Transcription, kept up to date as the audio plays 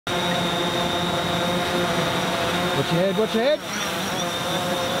Watch your head, watch your head.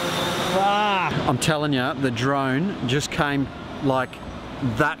 Ah. I'm telling you, the drone just came like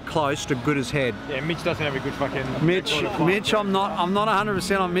that close to good as head. Yeah, Mitch doesn't have a good fucking... Mitch, I'm not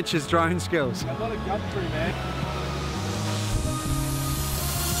 100% on Mitch's drone skills. A lot of gun through, man.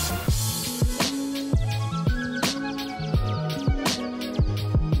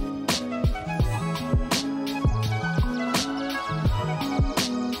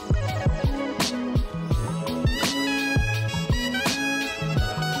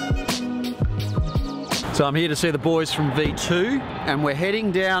 So I'm here to see the boys from V2 and we're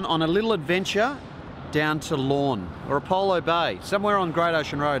heading down on a little adventure down to Lorne or Apollo Bay, somewhere on Great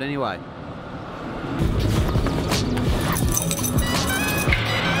Ocean Road anyway.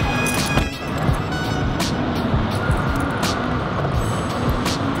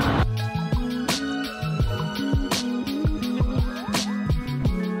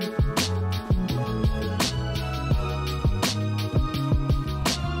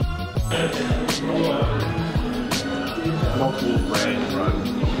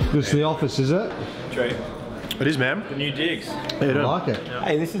 This is the office, is it? True. It is, ma'am. The new digs. I like it. Yeah.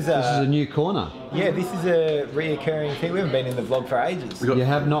 Hey, this is a new corner. Yeah, this is a reoccurring thing. We haven't been in the vlog for ages. You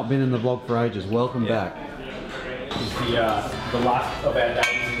have not been in the vlog for ages. Welcome back. This is the last of our days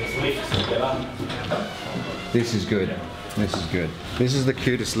in this lift together. This is good. This is good. This is the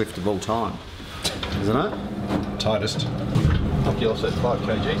cutest lift of all time, isn't it? Tightest. Lucky offset 5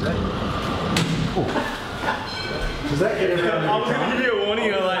 kgs, eh? Ooh. Does that get everyone? I was going to give you a warning,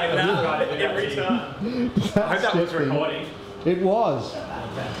 you're like, nah, every time. I hope that was recording. It was.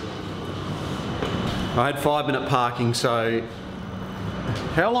 I had 5-minute parking, so...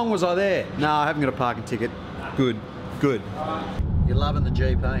 How long was I there? No, I haven't got a parking ticket. Good, good. You're loving the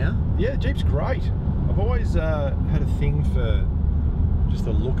Jeep, eh? Huh? Yeah, Jeep's great. I've always had a thing for just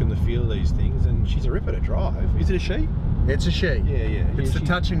the look and the feel of these things, and she's a ripper to drive. Is it a she? It's a she. Yeah, yeah. It's the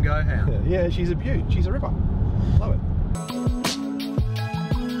touch and go hound. Yeah, she's a beaut. She's a ripper. Love it.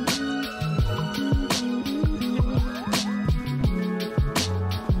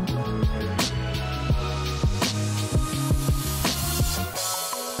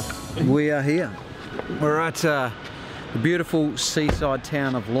 We are here. We're at the beautiful seaside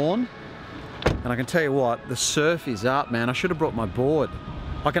town of Lorne, and I can tell you what, the surf is up, man. I should have brought my board.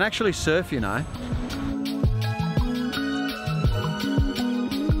 I can actually surf, you know.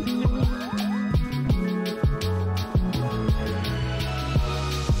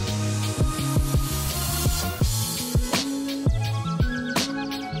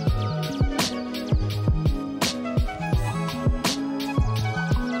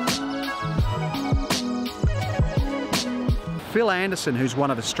 Phil Anderson, who's one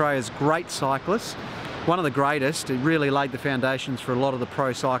of Australia's great cyclists, one of the greatest, he really laid the foundations for a lot of the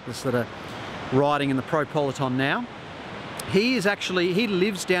pro cyclists that are riding in the pro peloton now. He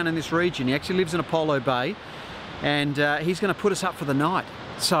lives down in this region. He actually lives in Apollo Bay, and he's going to put us up for the night.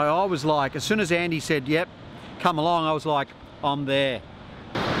 So I was like, as soon as Andy said, yep, come along, I was like, I'm there.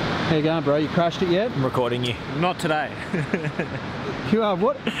 How you going, bro? You crashed it yet? I'm recording you. Not today. You are?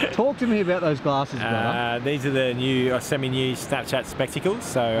 What? Talk to me about those glasses, brother. These are the new, semi-new Snapchat spectacles.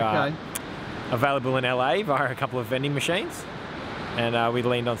 So available in LA via a couple of vending machines, and we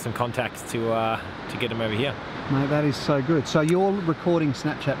leaned on some contacts to get them over here. Mate, that is so good. So you're recording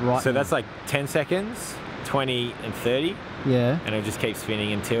Snapchat right now? So that's like 10 seconds, 20 and 30. Yeah. And it'll just keep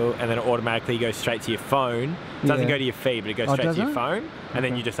spinning until, and then it automatically goes straight to your phone. It doesn't go to your feed, but it goes straight to your phone, and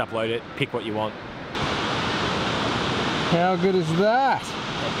then you just upload it, pick what you want. How good is that?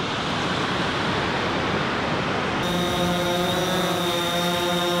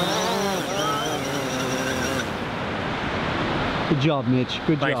 Good job, Mitch.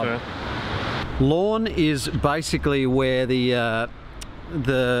 Good job. Thanks, man. Lorne is basically where the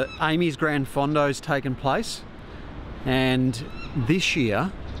Amy's Grand Fondo's taken place, and this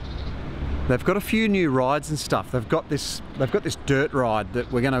year they've got a few new rides and stuff. They've got this dirt ride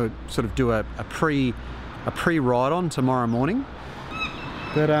that we're going to sort of do a pre-ride on tomorrow morning.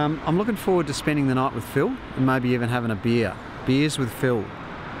 But I'm looking forward to spending the night with Phil and maybe even having a beer. Beers with Phil.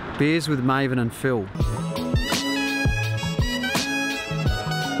 Beers with Maven and Phil.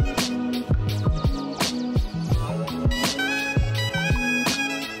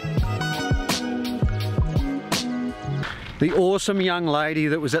 The awesome young lady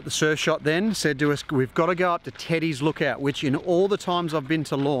that was at the surf shop then said to us, we've got to go up to Teddy's Lookout, which in all the times I've been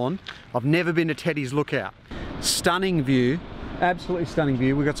to Lorne, I've never been to Teddy's Lookout. Stunning view, absolutely stunning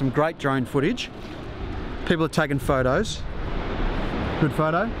view. We've got some great drone footage. People are taking photos. Good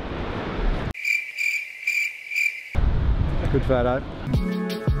photo. Good photo.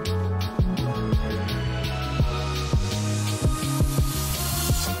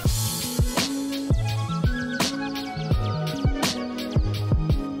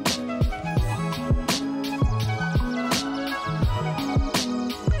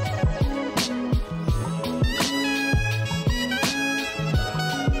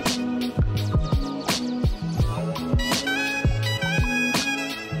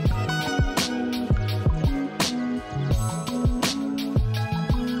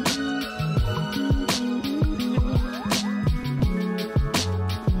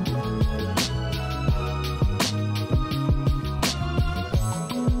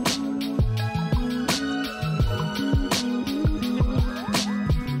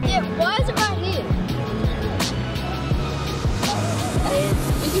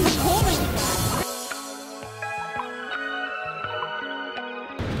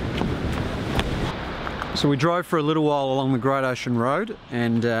 So we drove for a little while along the Great Ocean Road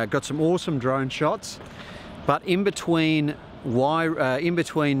and got some awesome drone shots. But in between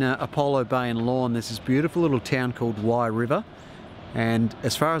Apollo Bay and Lorne, there's this beautiful little town called Wye River. And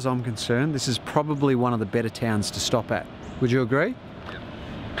as far as I'm concerned, this is probably one of the better towns to stop at. Would you agree? Yep.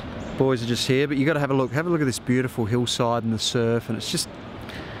 Boys are just here, but you got to have a look. Have a look at this beautiful hillside and the surf, and it's just,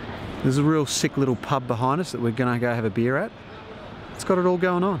 there's a real sick little pub behind us that we're going to go have a beer at. It's got it all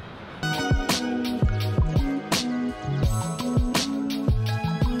going on.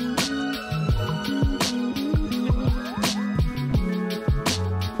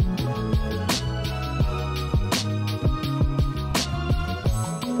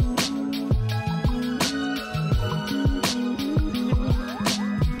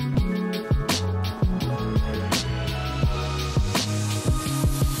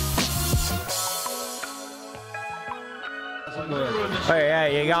 Hey, how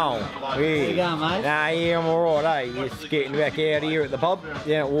you going? How you going, mate? Nah, yeah, I'm alright, eh? Just getting back out here at the pub,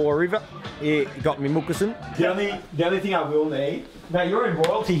 down at Wye River. Yeah, got me moccasin. The only thing I will need... Mate, you're in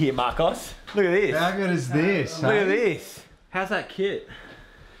royalty here, Marcos. Look at this. How good is this? Look at this. How's that kit?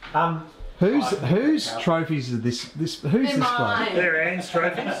 Whose trophies are this? Who's this bloke? They're Anne's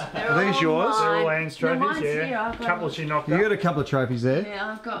trophies. Are these yours? They're all Anne's trophies, Here, yeah. I've got Couple she knocked You up. got a couple of trophies there.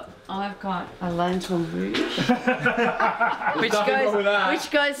 Yeah, I've got a Lantern Rouge,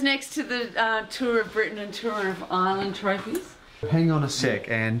 which goes next to the Tour of Britain and Tour of Ireland trophies. Hang on a sec,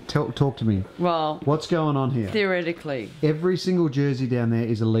 Anne. Talk to me. Well, What's going on here? theoretically, Every single jersey down there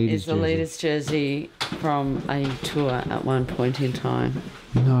is a leader's it's the jersey. leader's jersey from a tour at one point in time.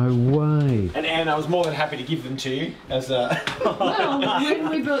 No way. And Anne, I was more than happy to give them to you as a... Well, when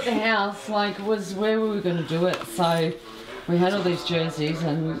we built the house, was where we were going to do it. So we had all these jerseys,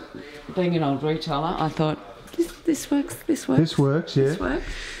 and being an old retailer, I thought this works. This works. This works, yeah. This works.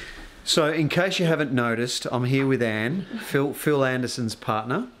 So, in case you haven't noticed, I'm here with Anne, Phil Anderson's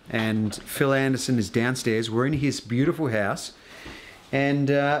partner, and Phil Anderson is downstairs. We're in his beautiful house, and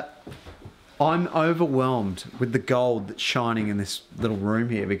I'm overwhelmed with the gold that's shining in this little room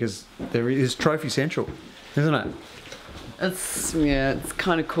here because there is Trophy Central, isn't it? It's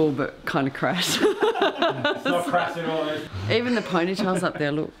kind of cool, but kind of crass. It's not crass at all. Even the ponytails up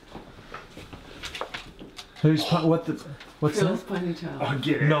there, look. What's Phil's that? ponytail. Oh,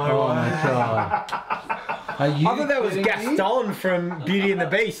 get it. No, oh my God. Are you I thought that was Gaston from Beauty and the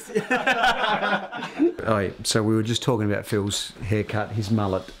Beast. Oh, yeah. So we were just talking about Phil's haircut, his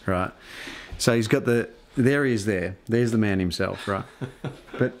mullet, right? So he's got there he is there. There's the man himself, right?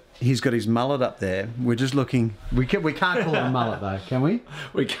 But he's got his mullet up there. We're just looking. We can't call it a mullet though, can we?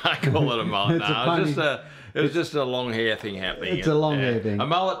 We can't call it a mullet. It's No, it was just a long hair thing happening. It's a long hair thing. A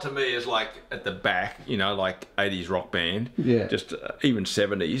mullet to me is like at the back, you know, like 80s rock band. Yeah. Just even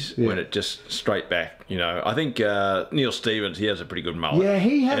 70s when it just straight back, you know. I think Neil Stevens, he has a pretty good mullet. Yeah,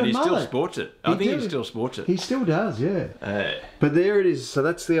 he had and a he mullet. still sports it. I think he still sports it. He still does, yeah. But there it is. So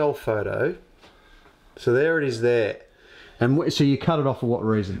that's the old photo. So there it is there. And so you cut it off for what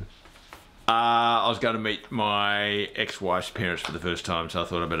reason? I was going to meet my ex-wife's parents for the first time, so I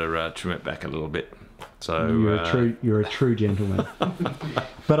thought I'd better trim it back a little bit. So You're a true gentleman.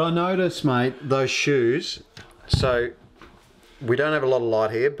 But I noticed, mate, those shoes. So we don't have a lot of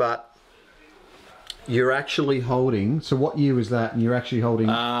light here, but you're actually holding. So what year was that? And you're actually holding.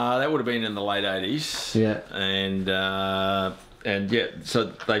 that would have been in the late 80s. Yeah. And yeah, so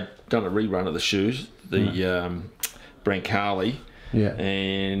they've done a rerun of the shoes, the Brent Carley. Yeah.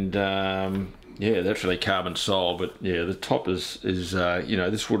 And yeah, that's really carbon sole, but yeah, the top is you know,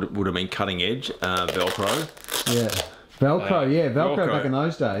 this would have been cutting edge Velcro. Yeah. Velcro, yeah, Velcro back in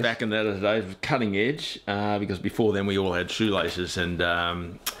those days. Back in those days, was cutting edge because before then we all had shoelaces, and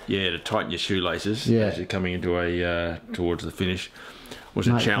yeah, to tighten your shoelaces as you're coming into towards the finish was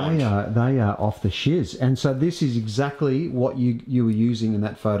a challenge. They are off the shiz, and so this is exactly what you were using in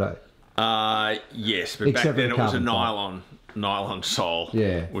that photo. Yes, but Except back then it was a carbon nylon sole,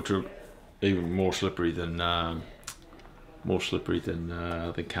 which were even more slippery than the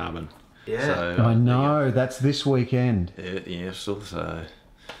carbon. Yeah. So, I know, that's this weekend. Yeah, still so.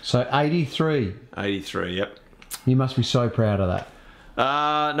 So 83. 83, yep. You must be so proud of that.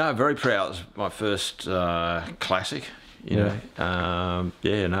 No, very proud. It was my first classic, you know.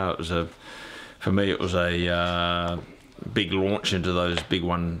 Yeah, no, it was for me it was a big launch into those big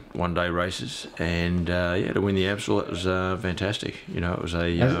one-day races, and yeah, to win the Absol, it was fantastic. You know, it was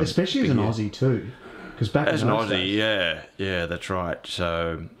especially as an Aussie too, because back as in an those Aussie, days, yeah, that's right.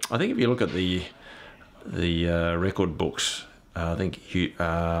 So I think if you look at the record books, I think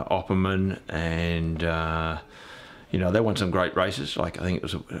Opperman and you know, they won some great races. Like I think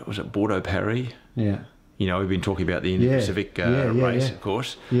it was at Bordeaux Paris. Yeah. you know, we've been talking about the Indian Pacific race, of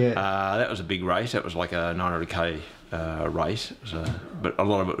course. Yeah. That was a big race. That was like a 900k race. But a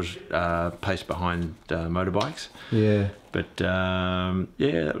lot of it was paced behind motorbikes. Yeah. But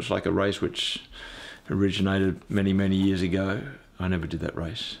yeah, that was like a race which originated many, many years ago. I never did that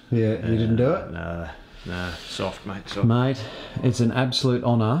race. Yeah, you didn't do it? No, soft, mate. Soft. Mate, it's an absolute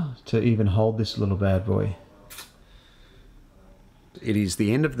honour to even hold this little bad boy. It is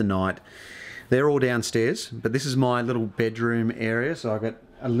the end of the night. They're all downstairs, but this is my little bedroom area, so I've got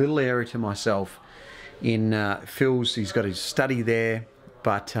a little area to myself. In Phil's, he's got his study there,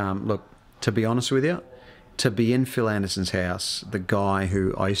 but look, to be honest with you, to be in Phil Anderson's house, the guy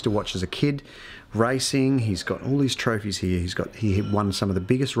who I used to watch as a kid racing, he's got all his trophies here, he won some of the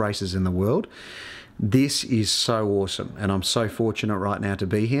biggest races in the world. This is so awesome, and I'm so fortunate right now to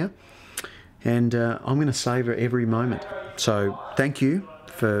be here, and I'm going to savour every moment. So thank you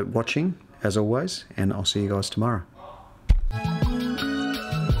for watching, as always, and I'll see you guys tomorrow.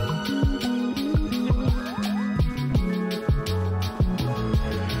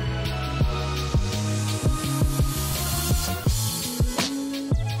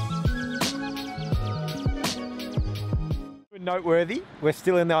 Noteworthy, we're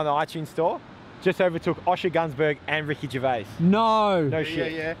still in there on the iTunes store. Just overtook Osher Gunsberg and Ricky Gervais. No! No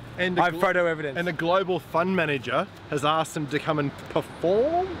shit. Yeah. And I have photo evidence. And the global fund manager has asked them to come and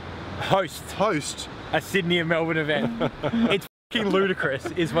perform? Host a Sydney and Melbourne event. It's fucking ludicrous,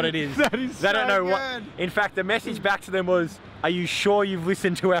 is what it is. That is They don't know so what. good. In fact, the message back to them was, "Are you sure you've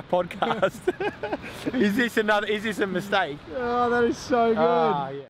listened to our podcast? Is this a mistake?" Oh, that is so good. Yeah.